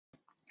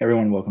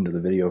Everyone, welcome to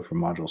the video for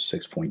Module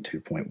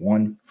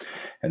 6.2.1.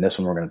 And this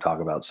one, we're going to talk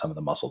about some of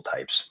the muscle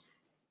types.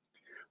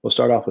 We'll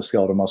start off with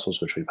skeletal muscles,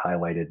 which we've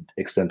highlighted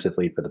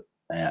extensively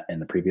in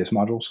the previous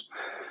modules.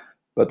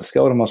 But the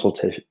skeletal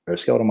muscles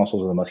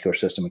of the muscular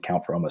system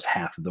account for almost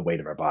half of the weight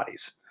of our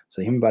bodies.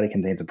 So the human body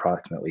contains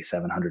approximately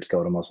 700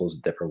 skeletal muscles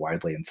that differ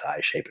widely in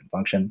size, shape, and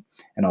function.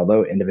 And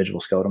although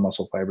individual skeletal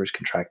muscle fibers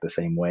contract the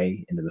same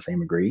way and to the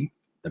same degree,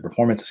 the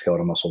performance of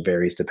skeletal muscle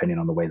varies depending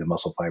on the way the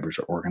muscle fibers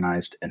are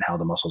organized and how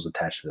the muscles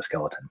attach to the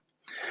skeleton.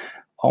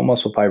 All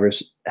muscle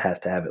fibers have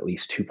to have at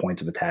least 2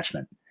 points of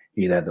attachment.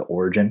 You either have the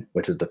origin,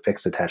 which is the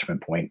fixed attachment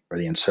point, or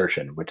the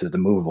insertion, which is the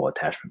movable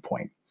attachment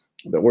point.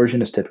 The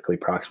origin is typically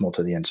proximal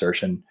to the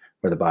insertion,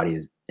 where the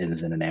body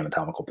is in an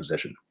anatomical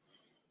position.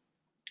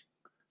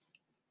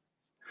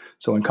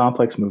 So when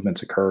complex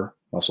movements occur,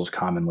 muscles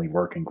commonly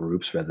work in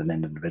groups rather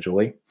than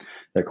individually.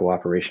 Their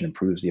cooperation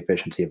improves the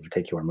efficiency of a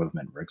particular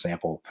movement. For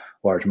example,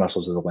 large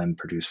muscles of the limb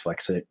produce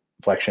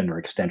flexion or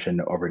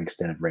extension over an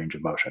extended range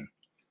of motion.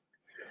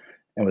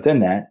 And within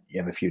that, you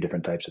have a few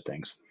different types of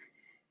things.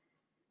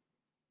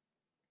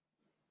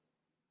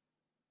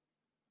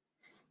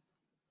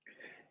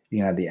 You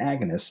can have the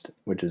agonist,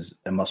 which is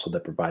a muscle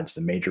that provides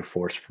the major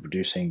force for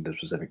producing the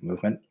specific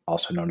movement,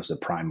 also known as the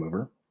prime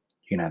mover.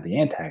 You can have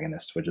the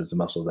antagonist, which is the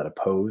muscles that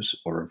oppose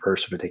or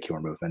reverse a particular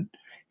movement.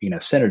 You can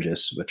have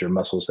synergists, which are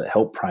muscles that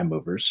help prime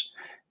movers.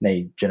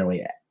 They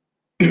generally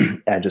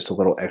add just a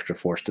little extra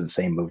force to the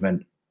same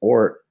movement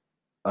or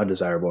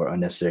undesirable or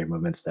unnecessary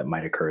movements that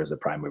might occur as the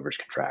prime movers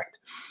contract.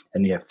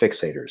 And you have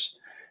fixators,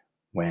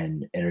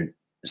 when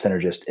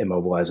synergists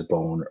immobilize a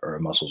bone or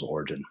a muscle's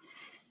origin.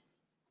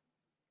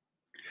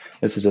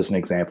 This is just an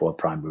example of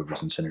prime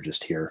movers and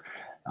synergists here.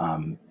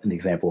 In the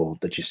example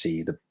that you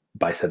see, the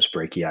biceps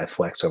brachii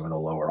flex over the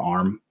lower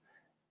arm,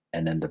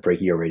 and then the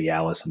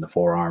brachioradialis in the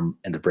forearm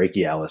and the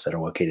brachialis that are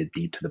located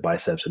deep to the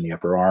biceps in the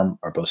upper arm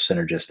are both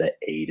synergists that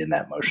aid in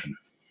that motion.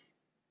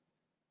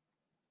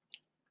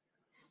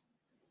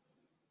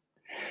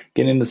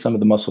 Getting into some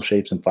of the muscle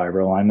shapes and fiber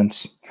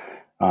alignments,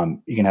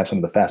 you can have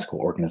some of the fascicle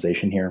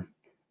organization here.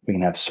 We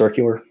can have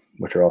circular,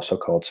 which are also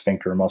called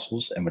sphincter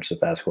muscles, in which the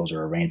fascicles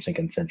are arranged in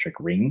concentric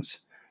rings.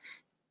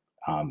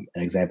 An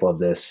example of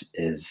this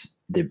is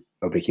the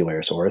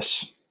orbicularis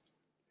oris.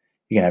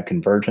 You can have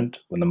convergent,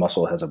 when the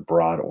muscle has a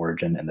broad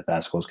origin and the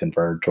fascicles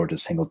converge towards a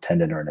single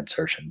tendon or an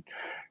insertion.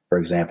 For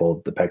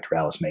example, the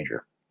pectoralis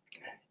major.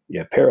 You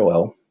have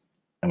parallel,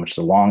 in which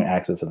the long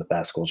axis of the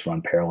fascicles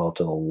run parallel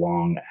to the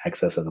long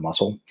axis of the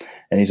muscle.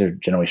 And these are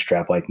generally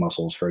strap-like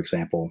muscles, for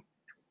example,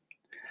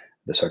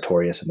 the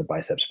sartorius and the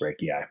biceps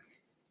brachii.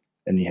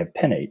 And you have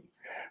pinnate,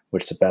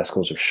 which the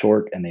fascicles are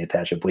short and they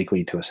attach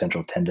obliquely to a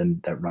central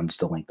tendon that runs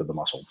the length of the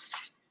muscle.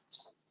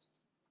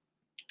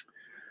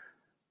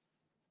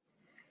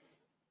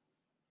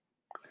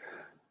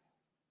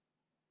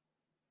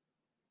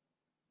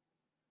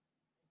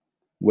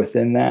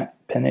 Within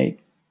that pinnate,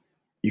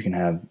 you can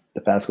have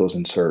the fascicles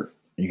insert.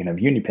 You can have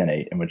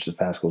unipinnate, in which the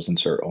fascicles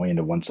insert only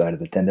into one side of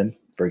the tendon.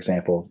 For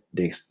example,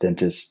 the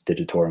extensus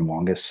digitorum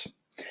longus.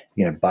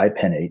 You can have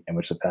bipinnate, in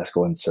which the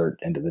fascicle insert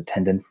into the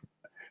tendon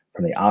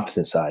from the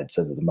opposite side,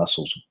 so that the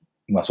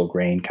muscle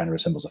grain kind of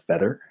resembles a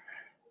feather.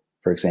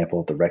 For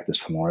example, the rectus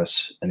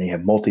femoris. And then you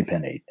have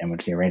multipinnate, in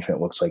which the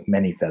arrangement looks like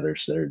many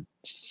feathers that are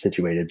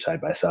situated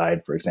side by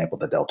side. For example,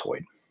 the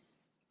deltoid.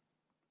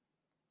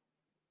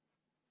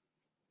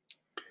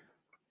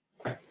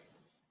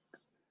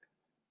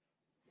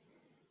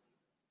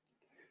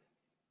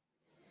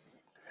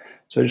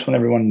 So I just want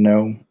everyone to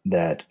know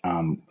that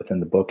within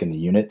the book and the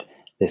unit,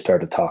 they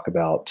start to talk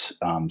about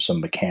some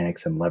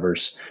mechanics and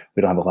levers.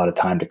 We don't have a lot of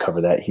time to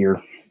cover that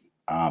here,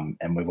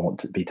 and we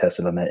won't be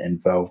tested on that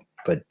info,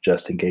 but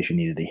just in case you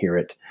needed to hear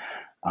it,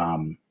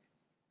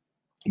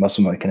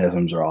 muscle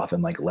mechanisms are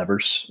often like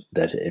levers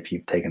that if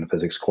you've taken a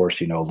physics course,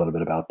 you know a little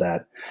bit about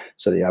that.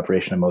 So the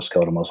operation of most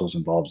skeletal muscles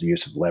involves the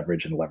use of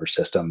leverage and lever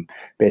system.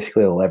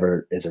 Basically, a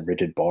lever is a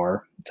rigid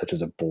bar, such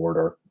as a board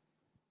or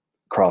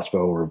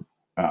crossbow or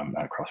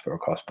not a crossbow, a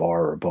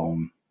crossbar or a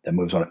bone that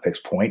moves on a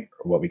fixed point,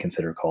 or what we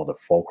consider called a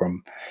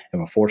fulcrum. And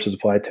when force is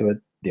applied to it,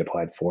 the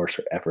applied force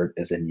or effort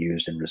is then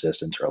used in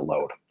resistance or a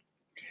load.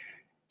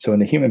 So in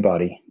the human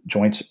body,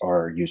 joints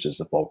are used as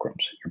the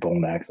fulcrums. Your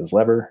bone acts as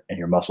lever, and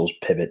your muscles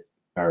pivot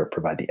or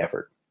provide the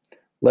effort.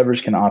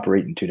 Levers can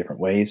operate in two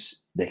different ways.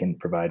 They can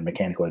provide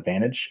mechanical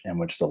advantage, in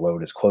which the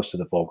load is close to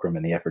the fulcrum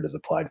and the effort is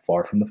applied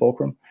far from the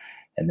fulcrum.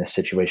 And this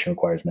situation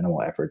requires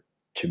minimal effort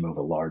to move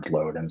a large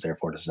load and is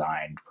therefore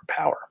designed for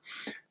power.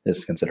 This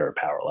is considered a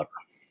power lever.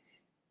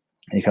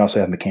 And you can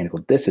also have mechanical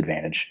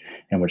disadvantage,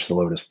 in which the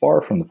load is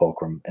far from the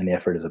fulcrum and the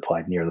effort is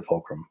applied near the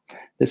fulcrum.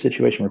 This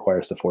situation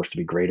requires the force to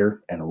be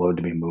greater and the load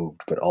to be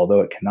moved, but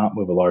although it cannot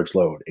move a large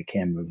load, it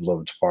can move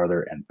loads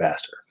farther and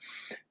faster.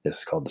 This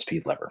is called the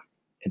speed lever.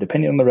 And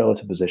depending on the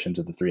relative positions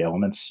of the three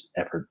elements,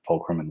 effort,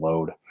 fulcrum, and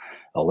load,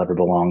 a lever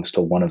belongs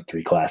to one of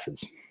three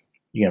classes.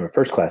 You can have a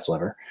first-class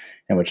lever,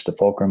 in which the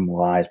fulcrum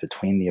lies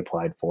between the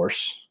applied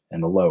force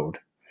and the load.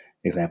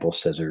 Example,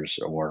 scissors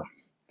or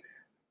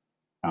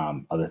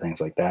other things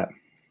like that.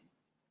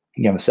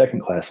 You have a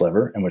second class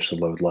lever in which the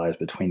load lies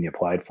between the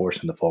applied force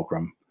and the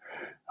fulcrum,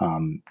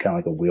 kind of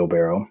like a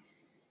wheelbarrow,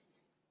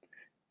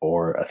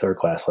 or a third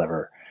class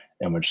lever,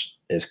 in which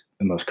is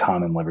the most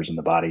common levers in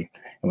the body,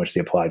 in which the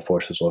applied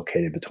force is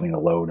located between the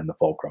load and the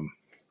fulcrum.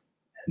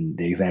 And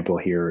the example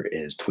here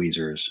is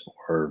tweezers,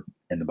 or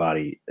in the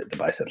body, the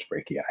biceps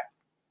brachii.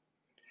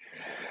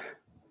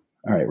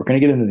 All right, we're going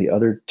to get into the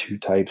other two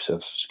types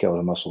of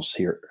skeletal muscles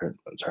here.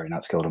 Sorry,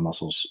 not skeletal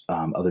muscles,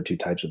 other two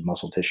types of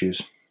muscle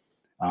tissues.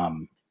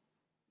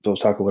 So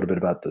let's talk a little bit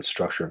about the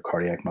structure of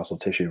cardiac muscle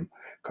tissue.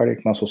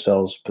 Cardiac muscle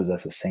cells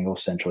possess a single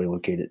centrally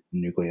located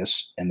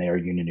nucleus, and they are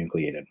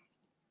uninucleated.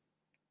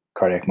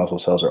 Cardiac muscle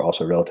cells are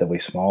also relatively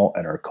small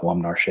and are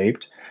columnar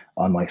shaped,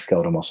 unlike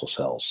skeletal muscle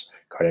cells.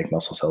 Cardiac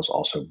muscle cells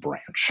also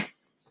branch.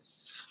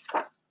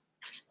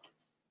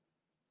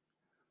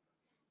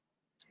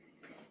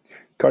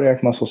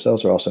 Cardiac muscle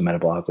cells are also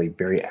metabolically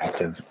very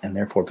active and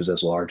therefore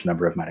possess a large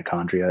number of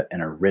mitochondria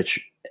and are rich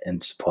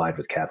and supplied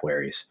with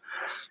capillaries.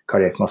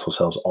 Cardiac muscle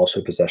cells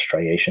also possess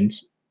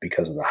striations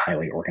because of the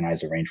highly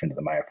organized arrangement of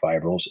the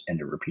myofibrils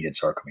into repeated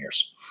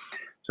sarcomeres.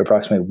 So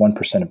approximately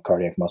 1% of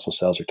cardiac muscle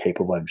cells are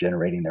capable of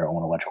generating their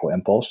own electrical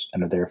impulse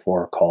and are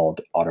therefore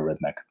called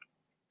autorhythmic.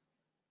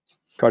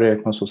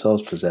 Cardiac muscle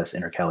cells possess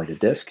intercalated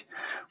disc,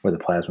 where the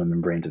plasma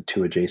membranes of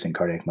two adjacent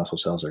cardiac muscle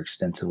cells are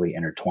extensively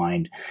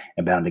intertwined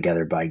and bound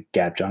together by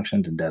gap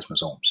junctions and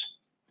desmosomes.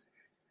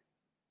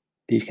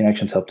 These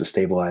connections help to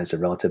stabilize the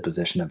relative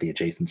position of the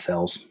adjacent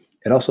cells.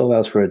 It also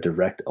allows for a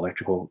direct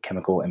electrical,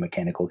 chemical, and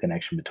mechanical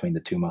connection between the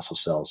two muscle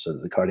cells so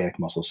that the cardiac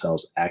muscle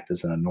cells act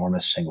as an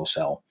enormous single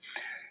cell.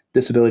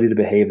 This ability to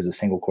behave as a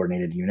single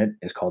coordinated unit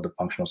is called the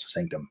functional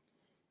succinctum.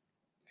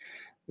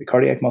 The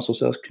cardiac muscle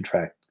cells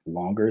contract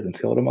longer than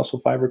skeletal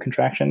muscle fiber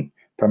contraction,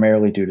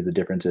 primarily due to the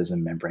differences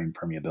in membrane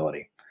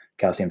permeability.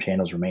 Calcium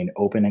channels remain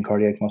open in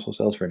cardiac muscle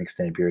cells for an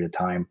extended period of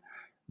time,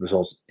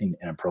 resulting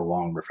in a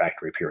prolonged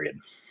refractory period.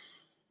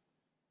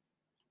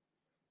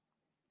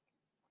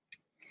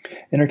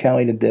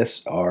 Intercalated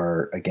discs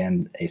are,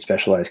 again, a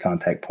specialized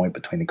contact point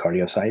between the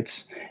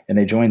cardiocytes, and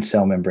they join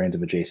cell membranes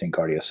of adjacent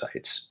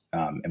cardiocytes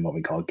in what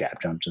we call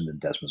gap junctions and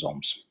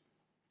desmosomes.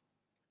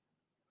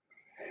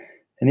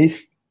 And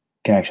these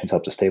connections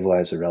help to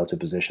stabilize the relative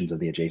positions of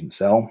the adjacent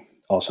cell.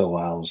 Also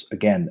allows,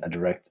 again, a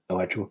direct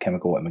electrical,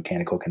 chemical, and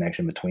mechanical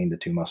connection between the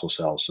two muscle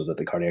cells so that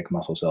the cardiac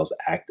muscle cells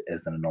act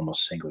as an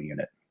enormous single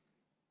unit.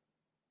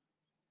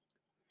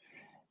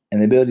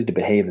 And the ability to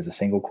behave as a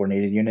single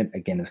coordinated unit,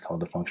 again, is called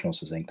the functional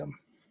succinctum.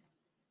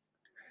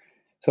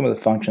 Some of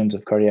the functions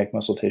of cardiac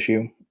muscle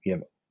tissue, you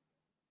have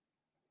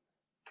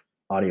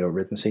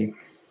audiorhythmicity,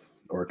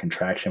 or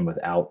contraction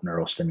without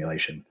neural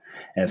stimulation,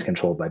 and it's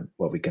controlled by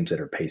what we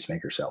consider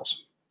pacemaker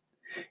cells.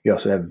 You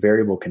also have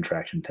variable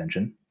contraction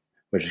tension,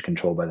 which is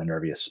controlled by the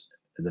nervous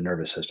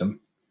system.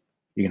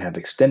 You can have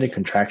extended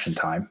contraction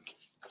time,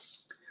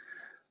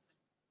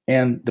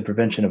 and the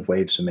prevention of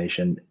wave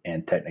summation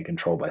and technic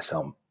control by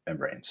cell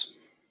membranes.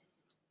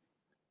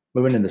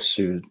 Moving into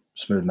smooth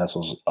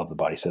muscles of the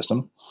body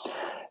system,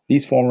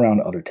 these form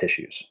around other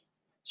tissues.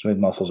 Smooth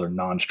muscles are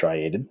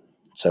non-striated,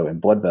 so in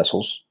blood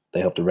vessels,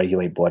 they help to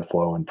regulate blood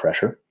flow and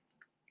pressure.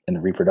 In the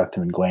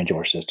reproductive and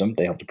glandular system,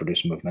 they help to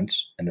produce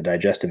movements. In the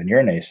digestive and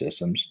urinary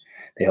systems,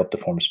 they help to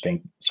form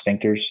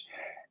sphincters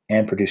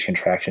and produce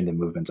contractions and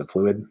movements of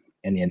fluid.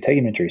 In the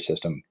integumentary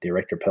system, the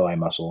erector pili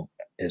muscle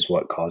is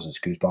what causes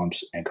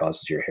goosebumps and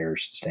causes your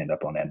hairs to stand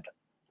up on end.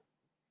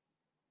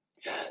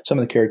 Some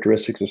of the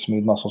characteristics of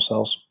smooth muscle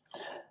cells.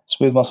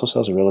 Smooth muscle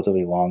cells are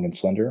relatively long and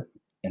slender,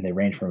 and they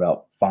range from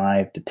about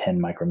 5 to 10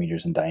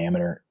 micrometers in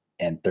diameter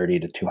and 30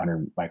 to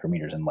 200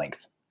 micrometers in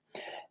length.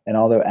 And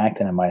although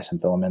actin and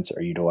myosin filaments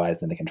are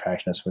utilized in the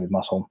contraction of smooth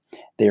muscle,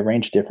 they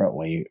arrange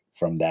differently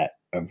from that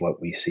of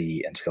what we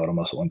see in skeletal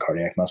muscle and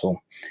cardiac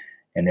muscle,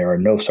 and there are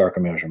no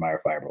sarcomeres or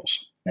myofibrils.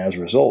 And as a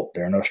result,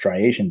 there are no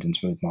striations in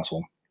smooth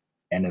muscle,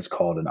 and it's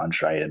called an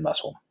unstriated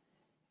muscle.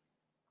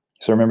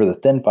 So remember, the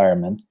thin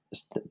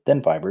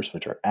fibers,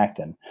 which are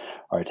actin,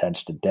 are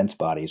attached to dense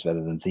bodies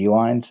rather than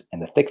Z-lines,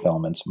 and the thick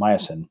filaments,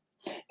 myosin,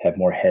 have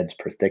more heads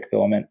per thick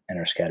filament and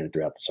are scattered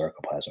throughout the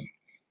sarcoplasm.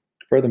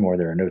 Furthermore,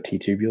 there are no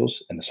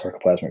T-tubules, and the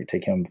sarcoplasmic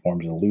reticulum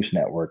forms a loose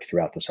network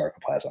throughout the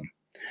sarcoplasm.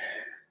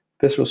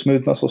 Visceral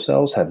smooth muscle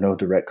cells have no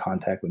direct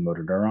contact with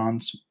motor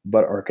neurons,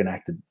 but are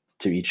connected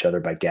to each other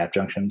by gap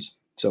junctions.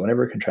 So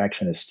whenever a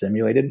contraction is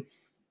stimulated,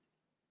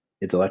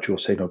 its electrical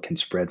signal can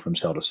spread from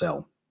cell to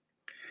cell.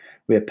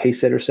 We have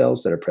pace setter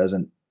cells that are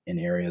present in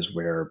areas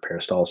where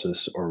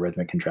peristalsis or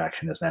rhythmic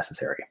contraction is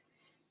necessary.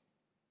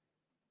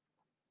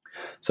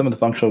 Some of the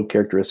functional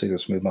characteristics of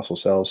smooth muscle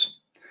cells.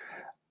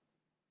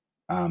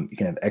 You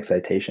can have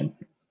excitation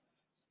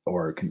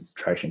or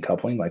contraction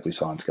coupling like we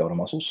saw in skeletal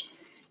muscles.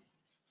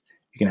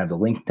 You can have the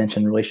length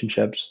tension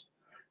relationships,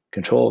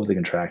 control of the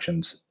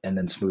contractions, and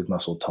then smooth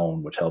muscle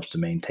tone, which helps to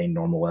maintain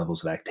normal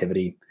levels of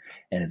activity,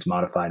 and it's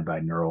modified by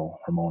neural,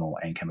 hormonal,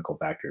 and chemical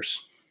factors.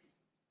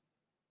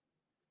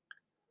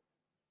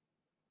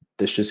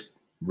 This just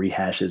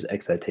rehashes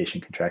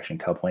excitation contraction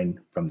coupling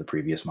from the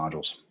previous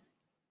modules.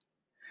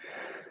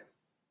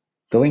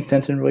 The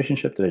length-tension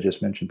relationship that I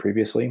just mentioned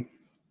previously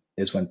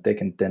is when thick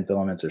and thin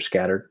filaments are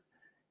scattered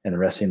and the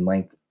resting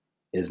length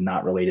is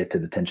not related to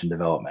the tension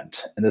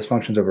development. And this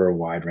functions over a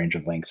wide range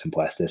of lengths and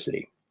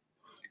plasticity.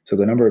 So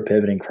the number of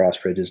pivoting cross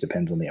bridges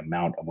depends on the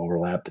amount of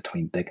overlap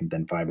between thick and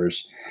thin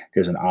fibers.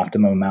 There's an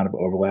optimum amount of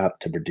overlap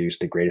to produce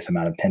the greatest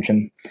amount of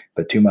tension,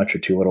 but too much or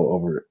too little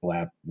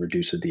overlap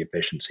reduces the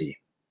efficiency.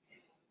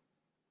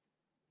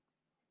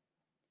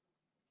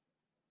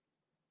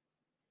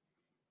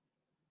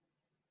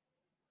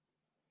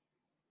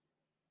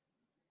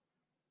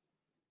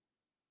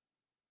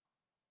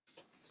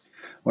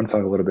 I want to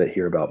talk a little bit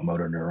here about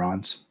motor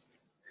neurons,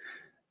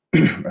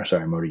 or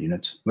sorry, motor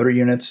units. Motor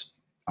units,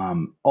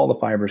 all the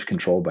fibers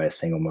controlled by a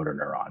single motor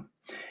neuron.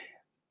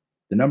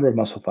 The number of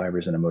muscle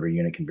fibers in a motor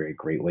unit can vary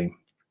greatly,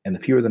 and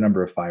the fewer the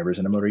number of fibers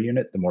in a motor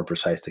unit, the more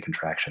precise the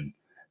contraction.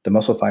 The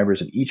muscle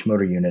fibers in each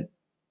motor unit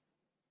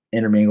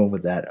intermingle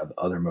with that of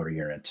other motor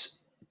units,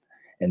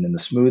 and then the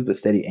smooth but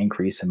steady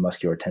increase in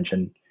muscular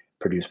tension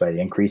produced by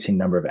the increasing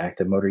number of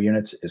active motor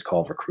units is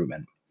called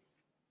recruitment.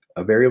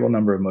 A variable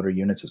number of motor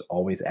units is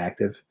always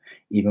active,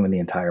 even when the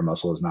entire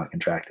muscle is not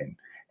contracting,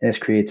 and this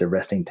creates a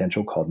resting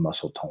potential called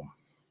muscle tone.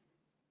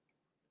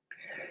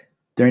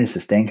 During a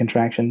sustained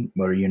contraction,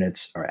 motor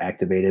units are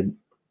activated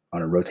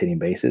on a rotating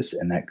basis,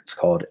 and that's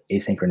called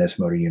asynchronous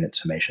motor unit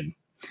summation.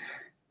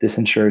 This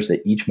ensures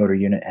that each motor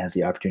unit has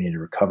the opportunity to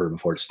recover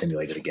before it's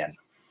stimulated again.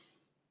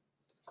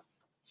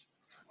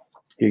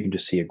 Here you can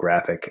just see a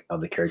graphic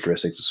of the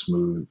characteristics of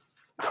smooth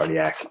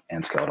cardiac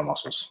and skeletal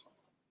muscles.